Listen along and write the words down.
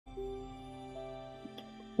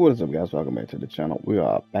What is up, guys? Welcome back to the channel. We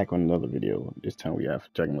are back on another video. This time we have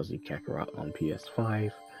Dragon Ball Z Kakarot on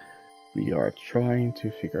PS5. We are trying to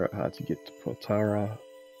figure out how to get to Potara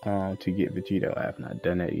to get Vegeta. I have not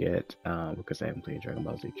done that yet because I haven't played Dragon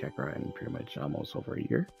Ball Z Kakarot in pretty much almost over a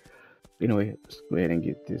year. Anyway, let's go ahead and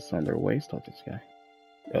get this underway. Start this guy.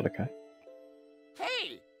 Elder Kai.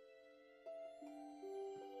 Hey!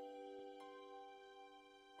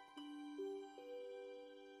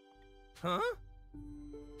 Huh?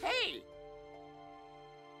 Hey!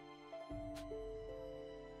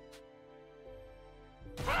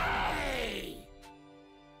 Hey!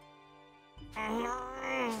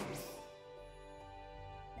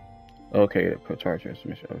 Okay, the Potara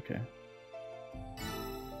transmission. Okay.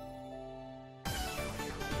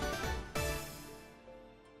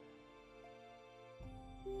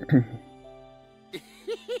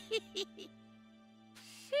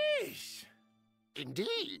 Sheesh.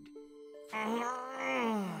 Indeed.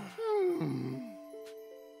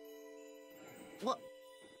 What?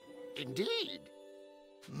 Indeed.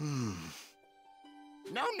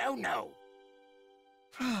 No.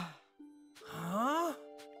 Huh?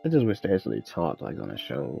 I just wish they actually talked like on a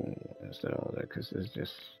show instead of all that, because it's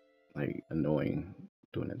just like annoying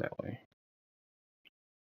doing it that way.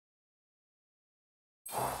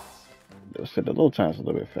 They'll set the little times a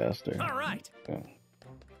little bit faster. All right. So.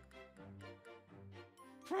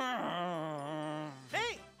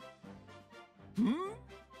 Hey.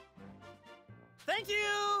 Thank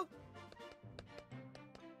you.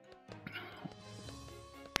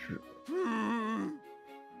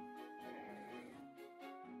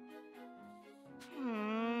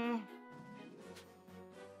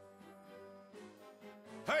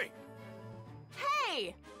 Hey.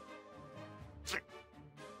 Hey!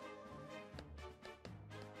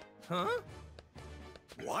 Huh?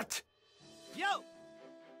 What? Yo.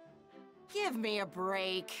 Give me a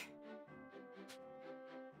break.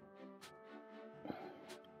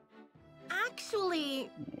 Actually...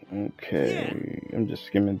 Okay, I'm just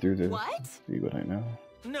skimming through this. What? See what I know.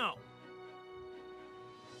 No.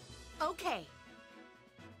 Okay.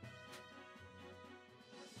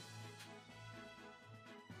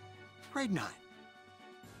 Grade 9.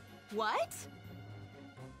 What?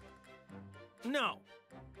 No.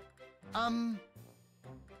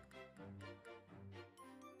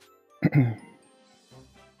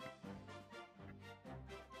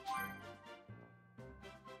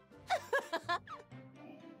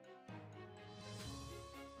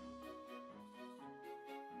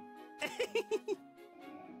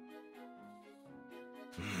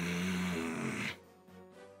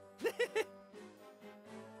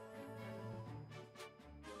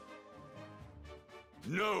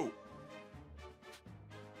 No.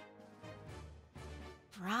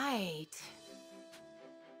 Right.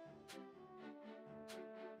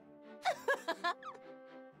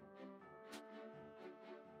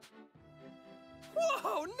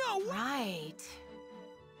 Whoa, no. Right.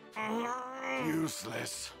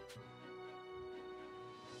 Useless.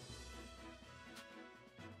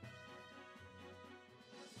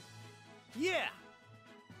 Yeah.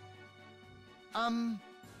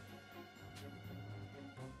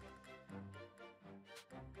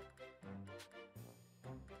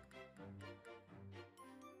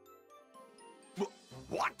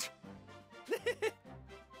 What?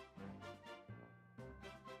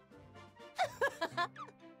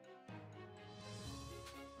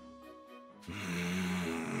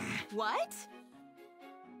 What?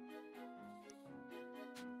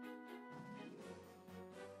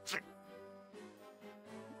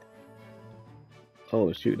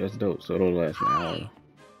 Oh shoot, that's dope. So it'll last an hour.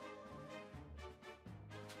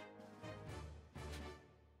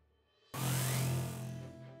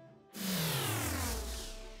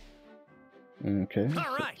 Okay,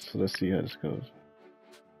 All right. so let's see how this goes.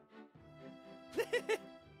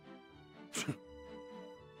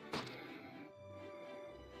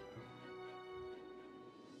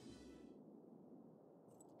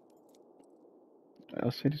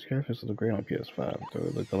 I'll say these graphics look great on PS5. Though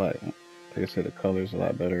it look a lot, like I said, the colors a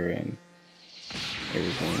lot better and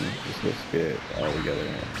everything just looks good all together.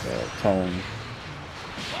 Tone,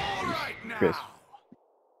 All right crisp. now.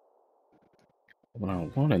 But I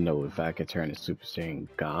want to know if I could turn the Super Saiyan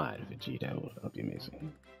God Vegeta. That would be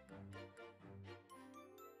amazing.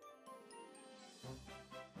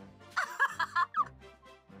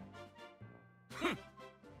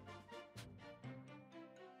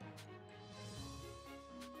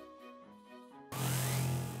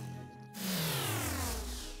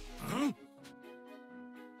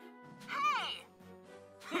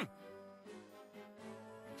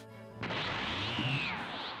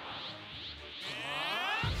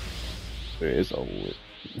 It is over with.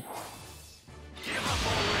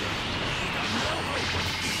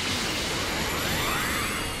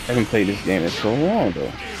 I haven't played this game in so long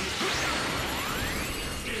though.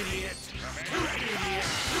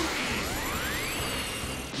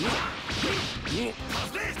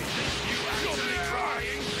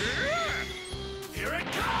 Here it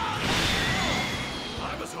comes!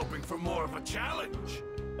 I was hoping for more of a challenge.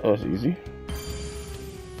 Oh, it's easy.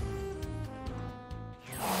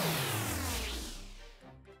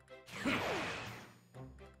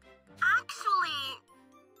 Actually,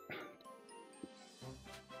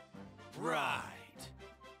 Right.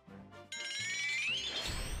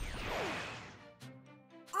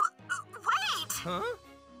 wait! Huh?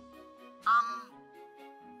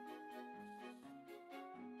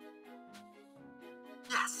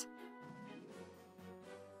 Yes.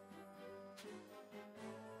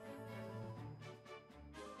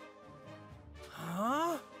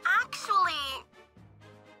 Huh? Actually,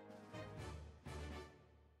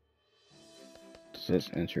 This is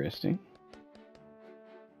interesting.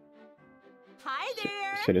 hi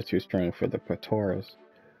there. Said it's too strong for the Potaras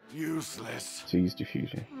Useless. to use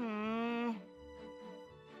diffusion.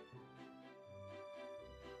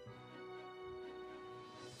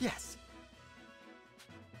 Yes.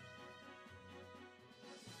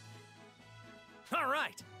 All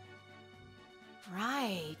right.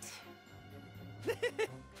 Right.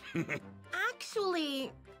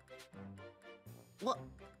 Actually, well,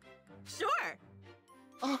 sure.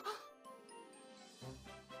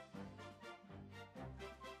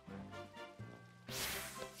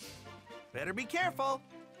 Better be careful.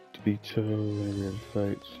 To be told whenever it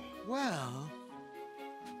fights. Well.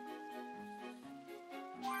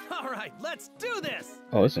 All right, let's do this.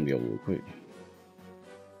 Oh, it's gonna be over real quick.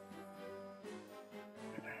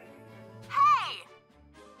 Hey!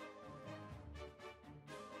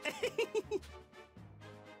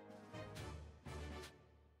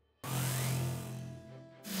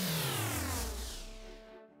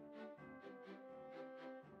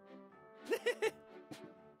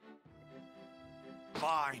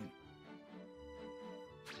 Fine.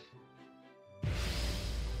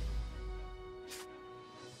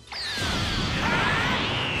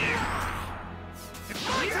 It's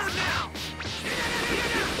my turn now.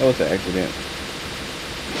 Oh, it's an accident.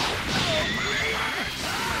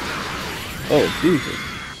 Oh, Jesus.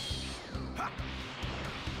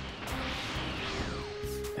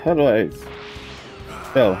 How do I...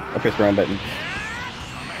 Oh, I pressed the wrong button.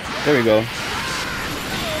 There we go.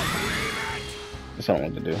 That's all I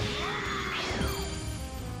wanted to do.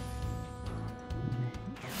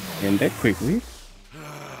 And that quickly.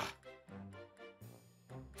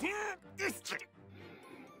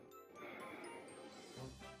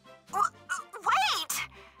 Wait!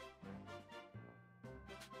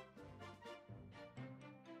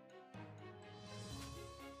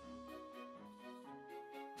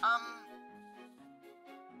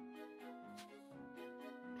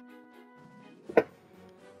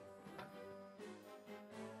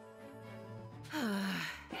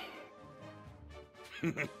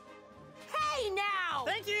 Hey now!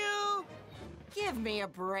 Thank you. Give me a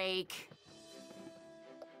break.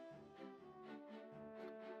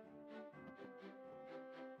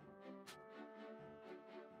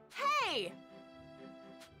 Hey!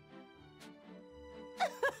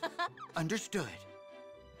 Understood.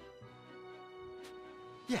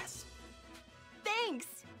 Yes. Thanks.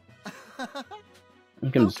 I'm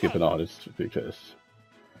gonna skip it all this because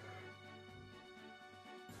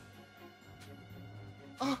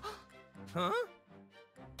Huh?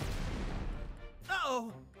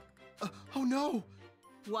 Uh-oh. Oh no!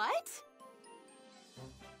 What?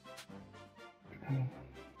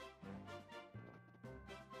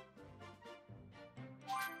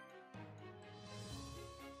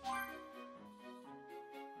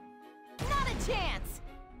 Not a chance.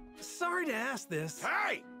 Sorry to ask this.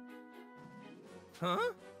 Hey! Huh?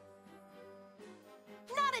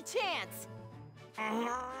 Not a chance.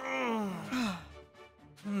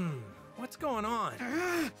 What's going on?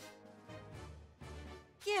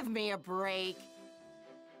 Give me a break.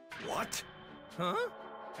 What? Huh?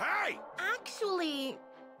 Hey! Actually,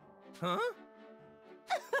 Huh?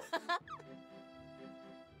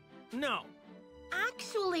 No.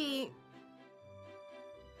 actually,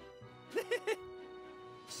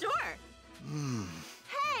 sure.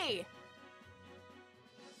 Hey!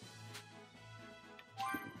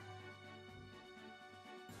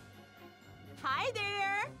 Hi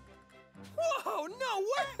there. Whoa, no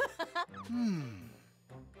way!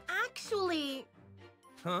 Actually,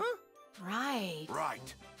 Huh? right.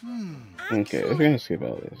 Right. okay, we're gonna skip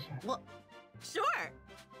all this. Well, sure.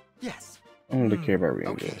 Yes. I don't really care about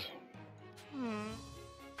reading Okay. this.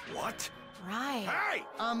 What? Right. Hey!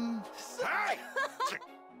 Hey!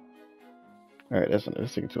 Alright, that's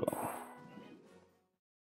taking too long.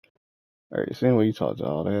 Alright, so anyway, you talked to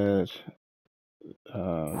all that.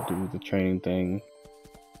 Do the training thing.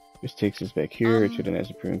 This takes us back here to the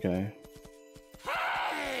Supreme guy.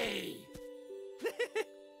 Hey!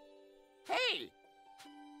 Hey!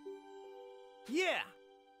 Yeah.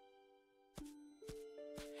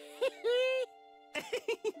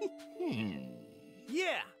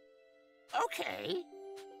 Yeah. Okay.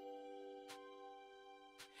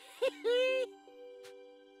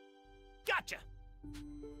 Gotcha.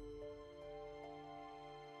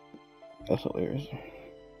 That's hilarious.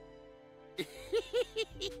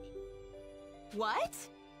 What?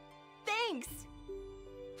 Thanks.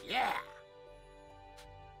 Yeah.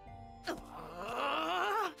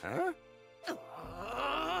 Huh?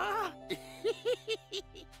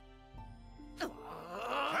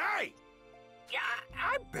 Hey! Yeah,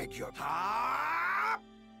 I beg your pardon.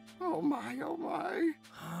 Oh my, oh my.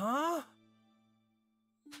 Huh?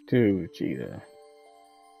 Dude, Vegeta.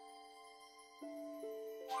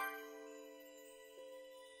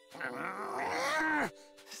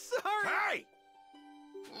 Sorry.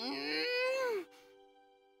 Hey!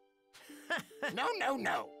 No, no,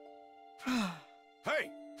 no. Hey!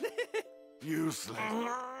 Useless.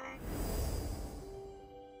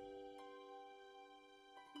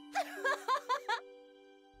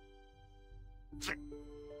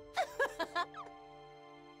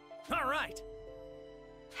 All right.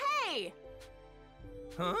 Hey!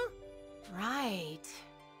 Huh? Right.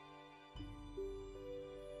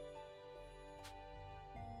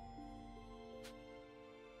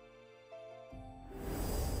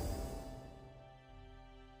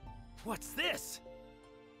 What's this?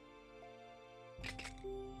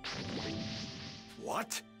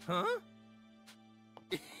 What? Huh?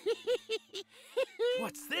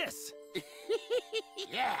 What's this?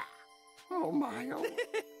 Yeah. Oh my, oh.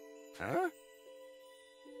 Huh?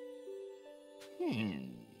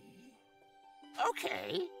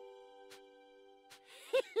 Okay.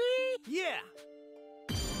 Yeah.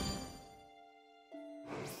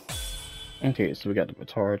 Okay, so we got the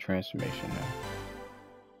Potara transformation now.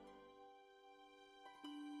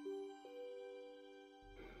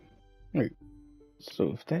 Alright, so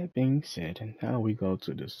with that being said, and now we go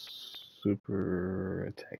to the super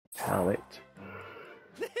attack palette,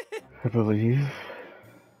 I believe.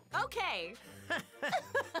 Okay.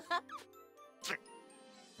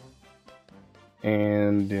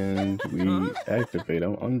 And then we activate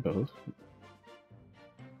them on both.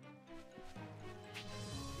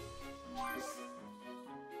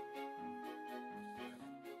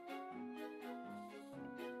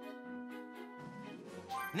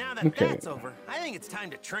 Now that Okay. that's over, I think it's time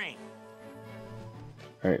to train.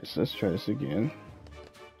 Alright, so let's try this again.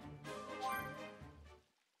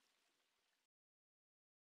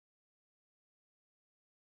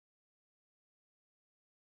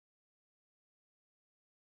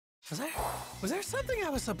 Was there something I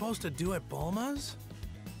was supposed to do at Bulma's?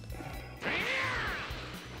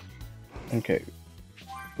 Okay,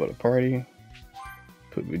 go to party,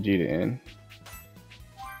 put Vegeta in.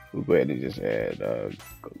 We'll go ahead and just add,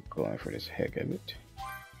 go on for this heck of it.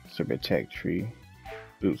 Super attack tree.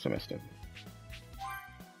 Oops, I messed up.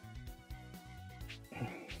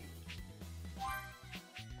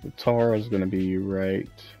 Potara is gonna be right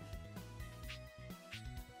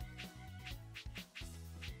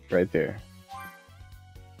there.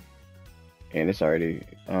 And it's already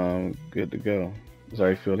good to go. It's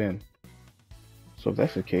already filled in. So if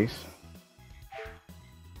that's the case,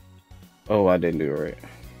 oh, I didn't do it right.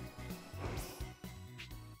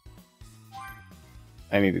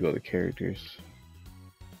 I need to go to characters.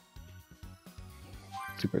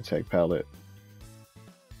 Super attack palette.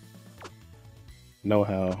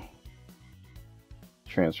 Know-how.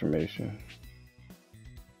 Transformation.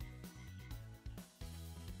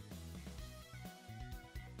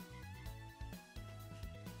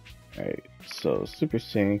 Alright, so Super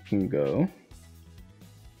Saiyan can go.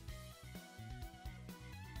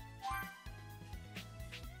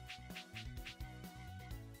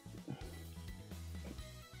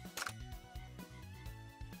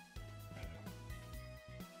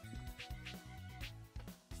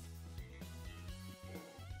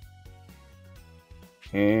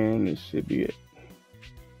 And this should be it.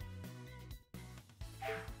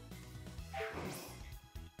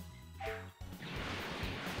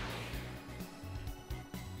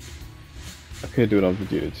 I could do it on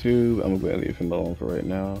Vegeta too. I'm gonna leave him alone for right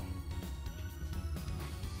now.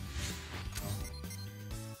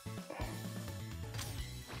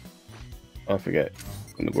 I forget.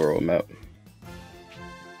 In the world map.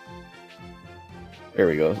 There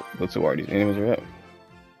we go. Let's see where these enemies are at.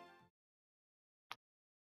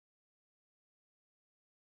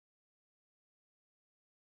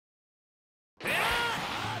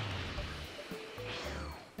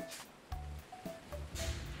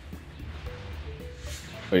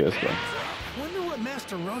 Oh yeah, let's go. Wonder what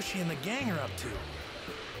Master Roshi and the gang are up to.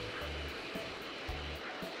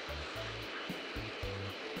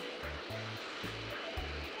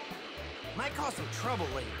 Might cause some trouble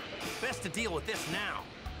later. Best to deal with this now.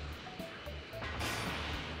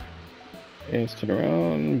 And let's turn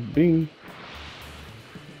around. Bing.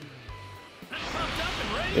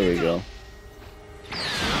 There we go.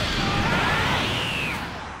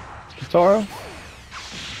 Potara.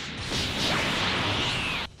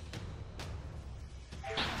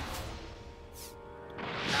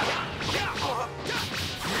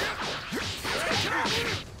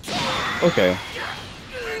 Okay.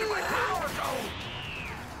 Where did my power go?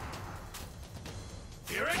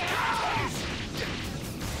 Here it comes!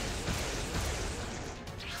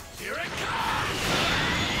 Here it comes!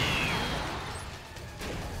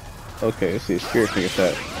 Okay, let's see. Spirit can get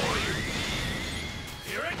that.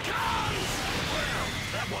 Here it comes! Well,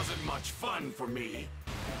 that wasn't much fun for me.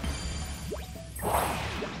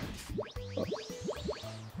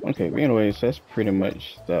 Okay, but anyways, that's pretty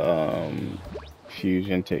much the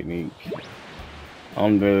fusion technique.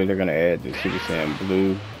 Really they're gonna add the Super Saiyan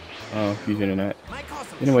Blue fusion in that.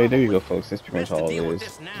 Anyway, there you go, folks. That's pretty much all it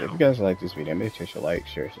is. So if you guys like this video, make sure you like,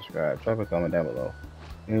 share, subscribe, drop a comment down below.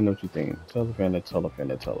 Let me know what you think. Tell a friend to tell a friend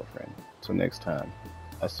to tell a friend. Till next time,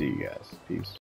 I'll see you guys. Peace.